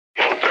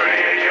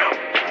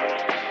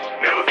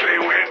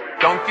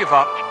give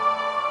up.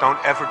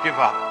 Don't ever give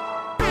up.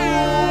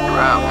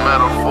 Rap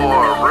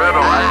metaphor,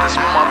 riddle, I just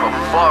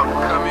motherfucker.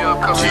 Come here,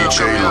 come here,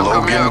 come here,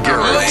 come here,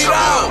 come here.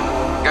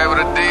 Gave it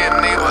a D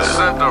and even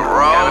sent the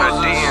rose. Gave it a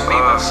D and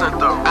even sent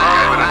the rose.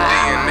 Gave it a D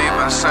and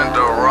even sent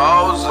the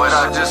rose. But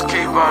I just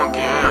keep on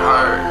getting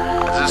hurt.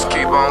 I just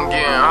keep on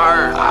getting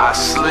hurt. I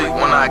sleep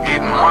when I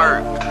get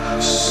murked.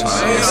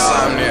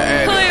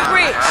 Insomnia, Addict.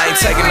 I ain't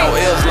taking no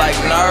L's like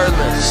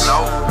Nerlens.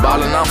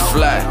 Ballin', I'm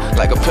flat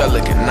like a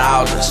pelican,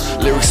 Nowless.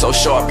 Lyrics so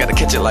sharp, gotta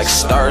catch it like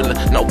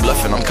Starlito. No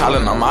bluffing, I'm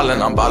calling, I'm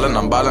mauling, I'm ballin'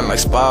 like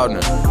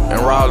Spalding. And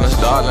Rollins,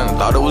 darling, I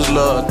thought it was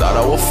love, thought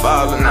I was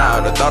falling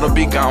out. I thought I'd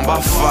be gone by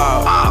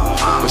fall,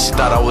 but she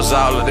thought I was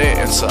all of that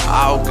into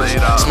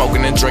August.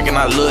 Smoking and drinking,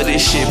 I love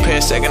this shit.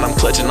 Pen second, I'm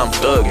clutching, I'm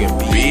thugging,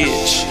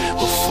 bitch.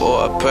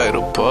 Before I paid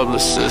a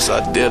publicist,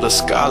 I did a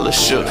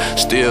scholarship.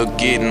 Still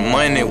getting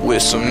money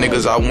with some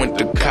niggas I went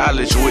to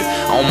college with.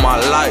 On my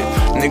life,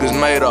 niggas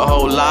made a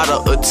whole lot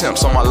of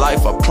attempts on my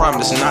life. I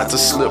promise not to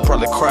slip,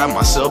 probably cry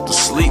myself to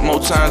sleep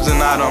more times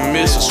than I done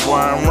miss. That's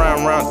why I'm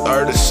round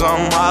 30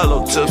 something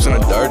hollow tips and a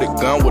dirty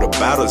gun with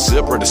about a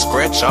zipper to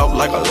scratch off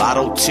like a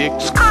lotto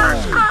ticket.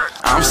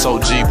 I'm so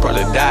G,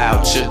 probably die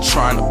out here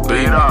trying to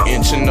beat me.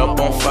 Inching up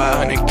on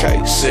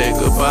 500K, said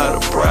goodbye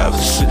to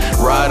privacy.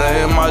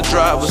 Rider in my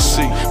driver's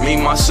seat,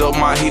 me, myself,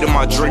 my heat, and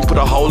my drink. Put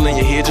a hole in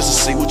your head just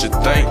to see what you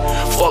think.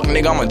 Fuck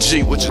nigga, I'm a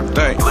G, what you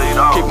think?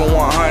 Keep it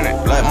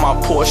 100, like my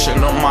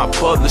portion on my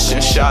publishing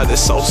shot.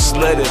 It's so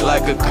slutty,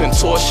 like a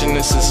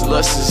contortionist. It's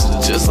luscious,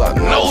 it's just I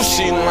know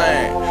she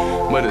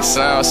lame, but it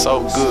sounds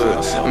so good.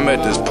 I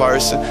met this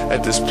person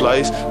at this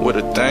place with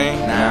a thing,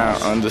 now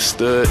I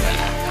understood.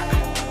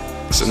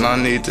 So no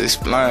need to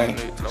explain.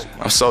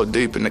 I'm so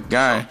deep in the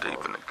game.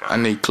 I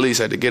need cleats,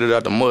 had to get it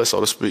out the mud, so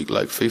to speak,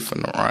 like FIFA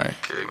in the rain.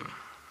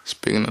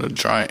 Speaking of the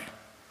drink,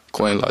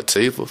 Queen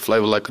Latifah,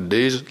 flavor like a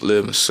DJ,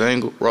 living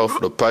single, roll for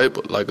the paper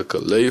like a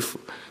Khalifa.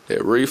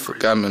 That reefer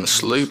got me in a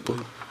sleeper.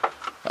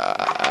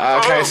 I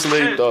can't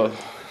sleep though.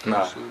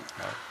 Nah.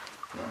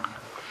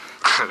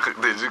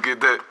 Did you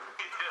get that?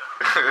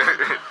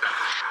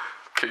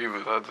 Keep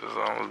it, I just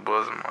almost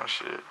buzzing my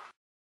shit.